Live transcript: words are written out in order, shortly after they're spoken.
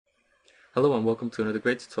Hello and welcome to another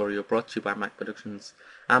great tutorial brought to you by MAk Productions.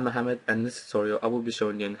 I'm Mohammed, and in this tutorial I will be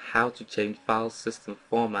showing you how to change file system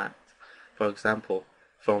format, for example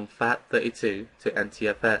from FAT32 to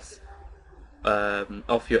NTFS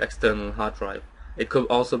off your external hard drive. It could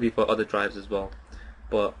also be for other drives as well,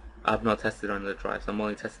 but I've not tested on other drives. I've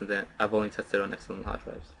only tested on external hard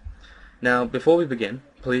drives. Now before we begin,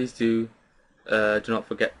 please do not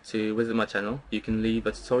forget to visit my channel. You can leave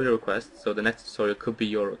a tutorial request, so the next tutorial could be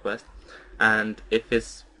your request, and if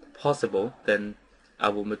it's possible then I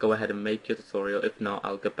will go ahead and make your tutorial. If not,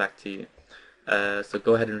 I'll get back to you. So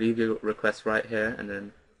go ahead and leave your request right here and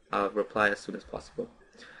then I'll reply as soon as possible.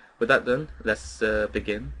 With that done, let's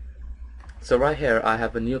begin. So right here I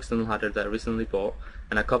have a new external hard drive that I recently bought,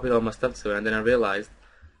 and I copied all my stuff to it, and then I realized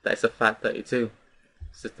that it's a FAT32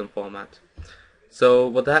 system format. So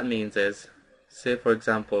what that means is, say for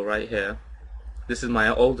example right here, this is my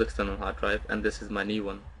old external hard drive and this is my new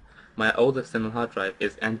one. My old external hard drive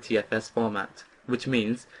is NTFS format, which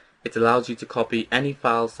means it allows you to copy any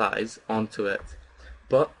file size onto it,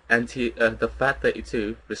 but the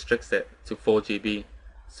FAT32 restricts it to 4 GB,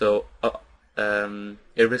 so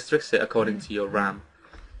it restricts it according to your RAM.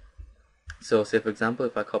 So say for example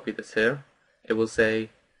if I copy this here, it will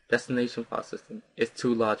say destination file system is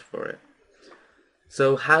too large for it.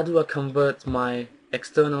 So how do I convert my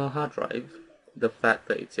external hard drive, the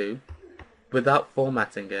FAT32, without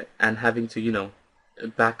formatting it and having to,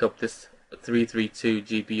 back up this 332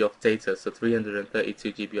 GB of data, so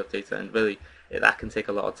 332 GB of data, and really that can take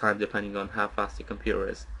a lot of time depending on how fast your computer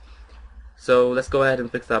is. So let's go ahead and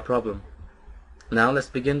fix that problem. Now let's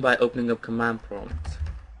begin by opening up command prompt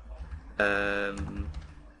and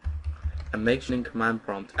make sure in command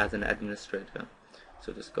prompt as an administrator.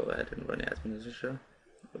 So just go ahead and run it as administrator.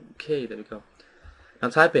 Okay, there we go. Now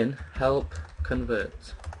type in help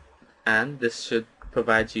convert, and this should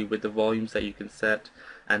provide you with the volumes that you can set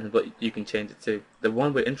and what you can change it to. The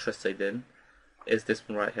one we're interested in is this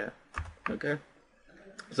one right here. Okay,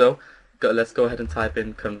 so let's go ahead and type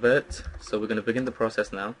in convert. So we're going to begin the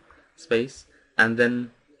process now, space, and then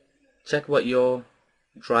check what your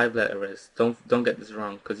drive letter is. Don't get this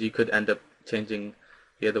wrong, because you could end up changing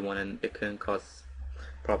the other one and it can cause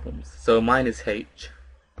problems. So mine is H,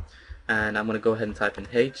 and I'm going to go ahead and type in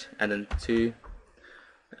H and then 2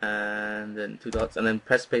 and then 2 dots, and then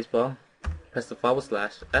press spacebar, press the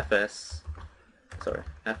 / FS,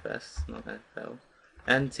 not FL,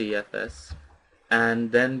 NTFS,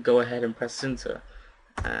 and then go ahead and press enter,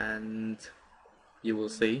 and you will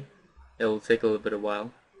see it will take a little bit of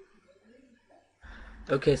while.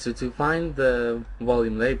 Okay, so to find the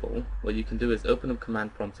volume label, what you can do is open up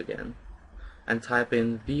command prompt again and type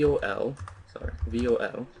in VOL,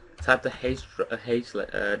 type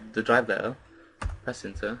the drive letter, press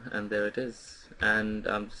enter, and there it is. And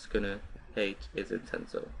I'm just gonna, H is in 10,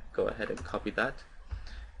 so go ahead and copy that,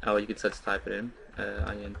 or you can just type it in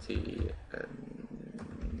INT,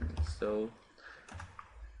 and so,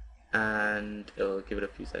 and it'll give it a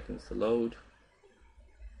few seconds to load.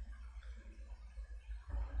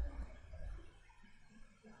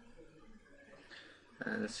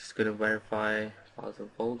 And it's just going to verify files and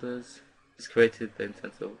folders. It's created the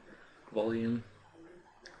instance of volume,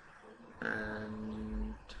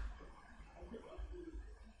 and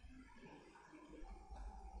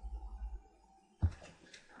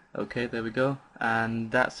okay, there we go. And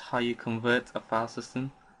that's how you convert a file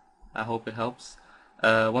system. I hope it helps.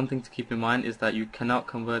 One thing to keep in mind is that you cannot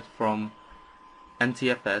convert from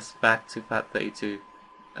NTFS back to FAT32.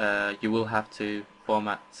 You will have to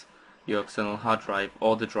format your external hard drive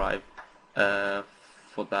or the drive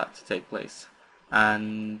for that to take place.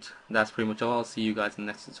 And that's pretty much all. I'll see you guys in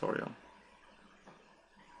the next tutorial.